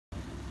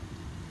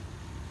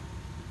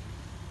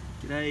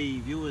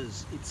G'day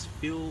viewers, it's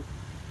Phil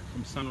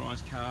from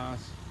Sunrise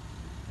Cars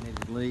and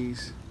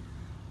andonly.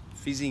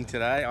 Fizzing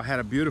today. I had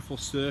a beautiful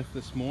surf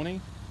this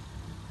morning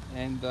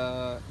and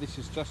this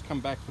has just come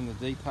back from the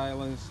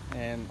detailers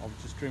and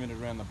I've just driven it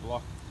around the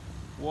block.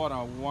 What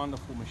a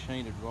wonderful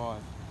machine to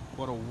drive.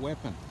 What a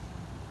weapon.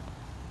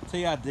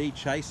 TRD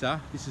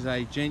Chaser. This is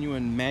a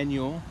genuine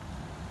manual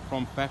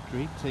from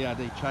factory.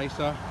 TRD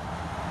Chaser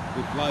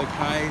with low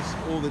Ks.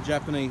 All the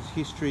Japanese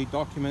history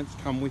documents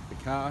come with the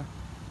car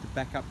to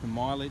back up the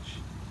mileage,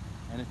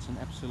 and it's an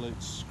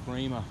absolute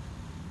screamer.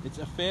 It's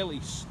a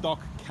fairly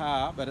stock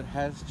car, but it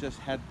has just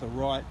had the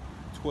right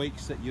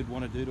tweaks that you'd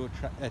want to do to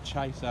a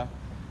Chaser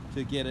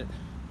to get it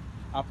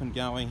up and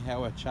going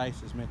how a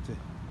Chaser is meant to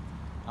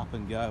up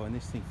and go, and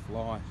this thing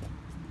flies.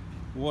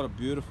 What a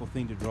beautiful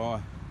thing to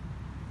drive.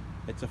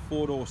 It's a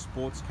four-door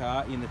sports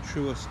car in the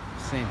truest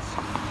sense.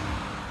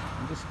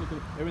 And just look at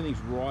it, everything's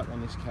right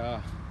on this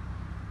car.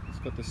 It's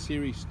got the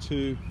Series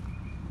 2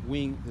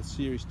 wing, the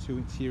Series 2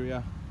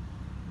 interior.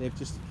 They've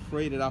just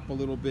freed it up a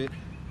little bit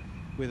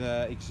with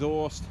an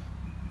exhaust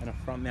and a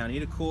front mount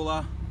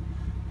intercooler.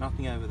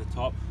 Nothing over the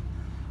top,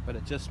 but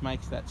it just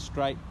makes that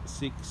straight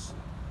 6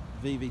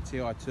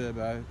 VVTi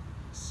turbo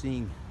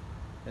sing.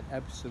 It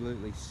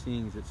absolutely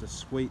sings. It's a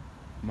sweet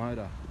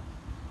motor.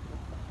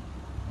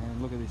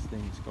 And look at this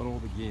thing, it's got all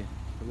the gear.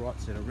 The right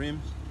set of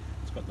rims,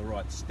 it's got the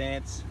right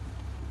stance,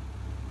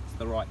 it's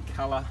the right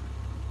colour,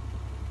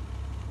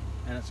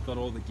 and it's got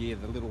all the gear,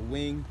 the little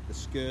wing, the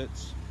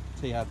skirts,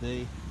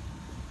 TRD.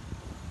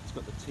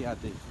 It's got the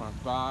TRD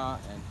front bar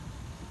and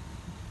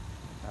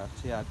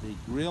TRD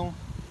grille.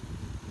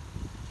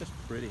 Just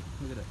pretty,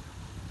 look at it.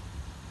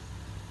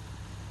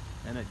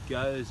 And it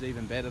goes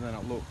even better than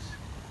it looks.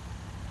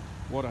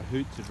 What a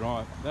hoot to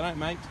drive. They don't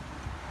make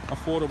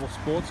affordable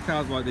sports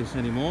cars like this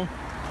anymore.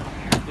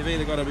 You've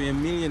either got to be a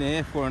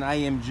millionaire for an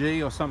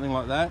AMG or something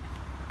like that,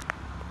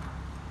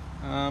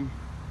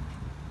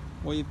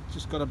 or you've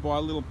just got to buy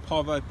a little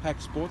Povo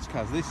pack sports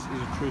cars. This is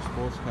a true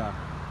sports car.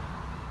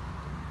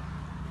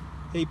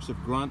 Heaps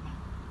of grunt,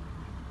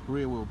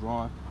 rear wheel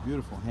drive,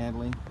 beautiful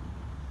handling.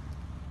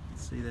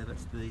 See there,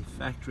 that's the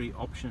factory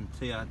option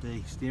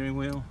TRD steering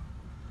wheel.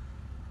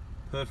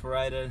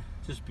 Perforated,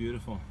 just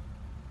beautiful.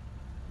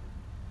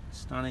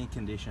 Stunning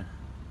condition.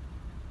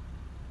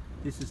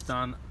 This is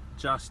done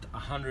just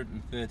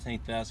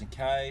 113,000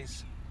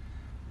 Ks.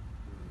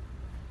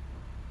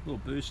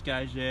 Little boost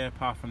gauge there.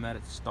 Apart from that,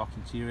 it's stock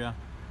interior.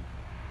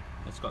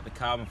 It's got the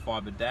carbon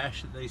fibre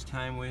dash that these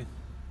came with.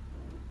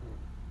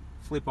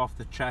 Flip off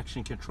the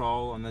traction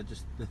control, and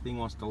the thing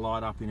wants to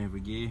light up in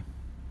every gear.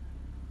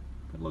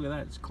 But look at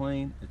that, it's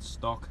clean, it's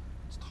stock,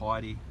 it's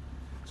tidy.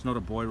 It's not a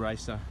boy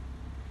racer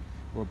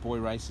or a boy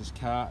racer's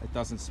car. It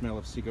doesn't smell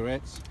of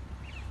cigarettes.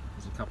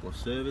 There's a couple of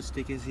service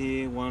stickers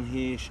here, one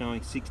here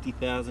showing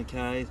 60,000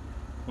 Ks,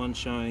 one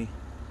showing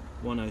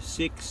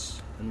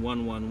 106 and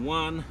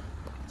 111.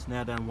 It's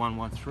now done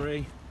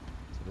 113,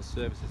 so the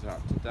services are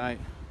up to date.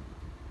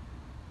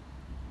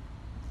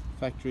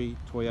 Factory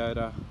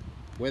Toyota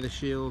weather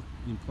shield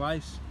in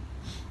place.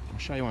 I'll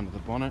show you under the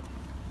bonnet.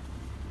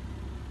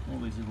 All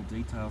these little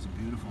details are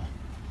beautiful.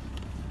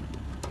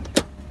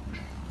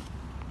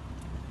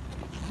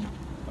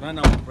 I don't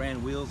know what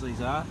brand wheels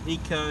these are.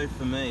 Eco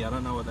for me, I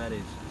don't know what that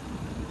is,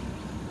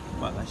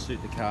 but they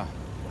suit the car.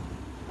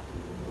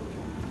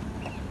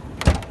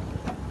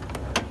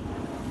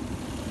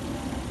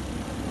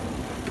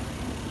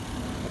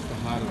 That's the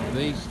heart of the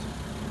beast.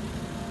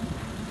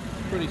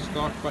 Pretty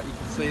stock, but you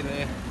can see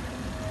there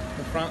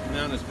the front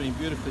mount has been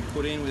beautifully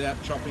put in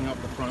without chopping up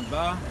the front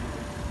bar.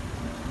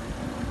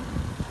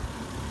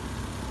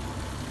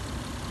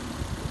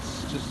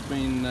 It's just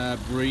been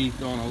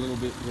breathed on a little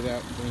bit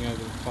without going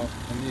over the top,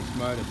 and this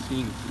motor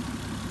sings.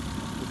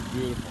 It's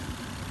beautiful.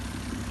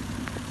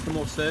 Some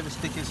more service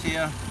stickers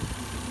here.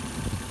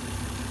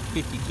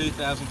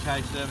 52,000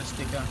 K service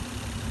sticker.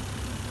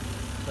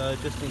 So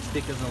just in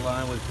stickers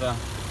alone, we've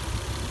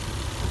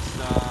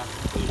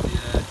usually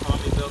a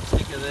timing belt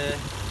sticker there.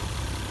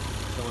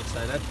 So I would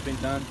say that's been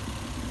done.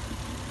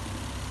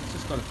 It's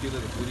just got a few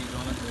little goodies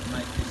on it that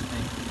make this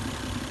thing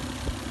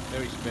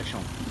very special.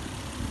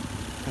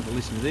 Have a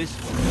listen to this.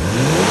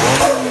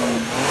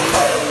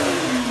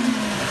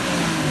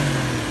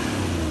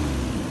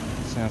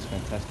 It sounds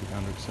fantastic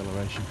under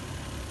acceleration.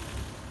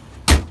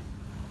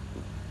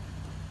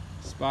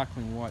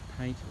 Sparkling white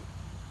paint.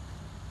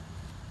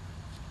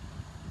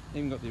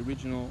 Even got the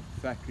original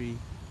factory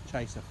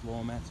Chaser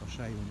floor mats. I'll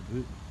show you in the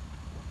boot.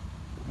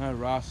 No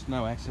rust,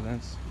 no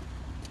accidents.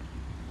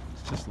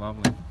 It's just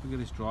lovely. Look at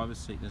this driver's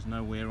seat, there's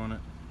no wear on it.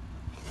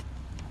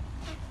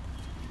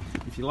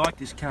 If you like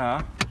this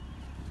car,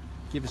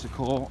 give us a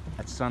call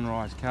at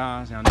Sunrise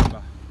Cars. Our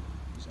number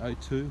is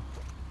 02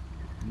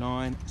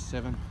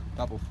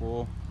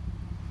 9744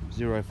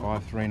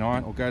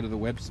 0539, or go to the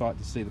website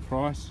to see the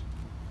price.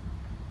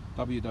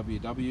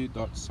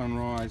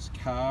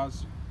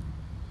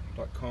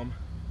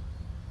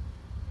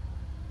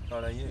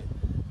 www.sunrisecars.com.au.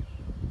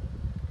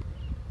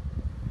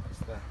 That's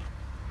the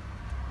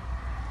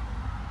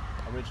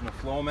original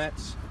floor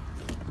mats.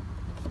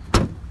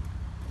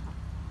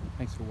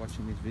 Thanks for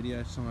watching this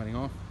video. Signing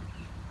off.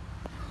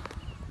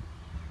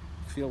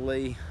 Phil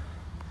Lee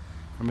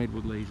from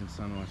Edward Lees and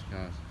Sunrise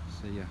Cars.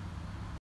 See ya.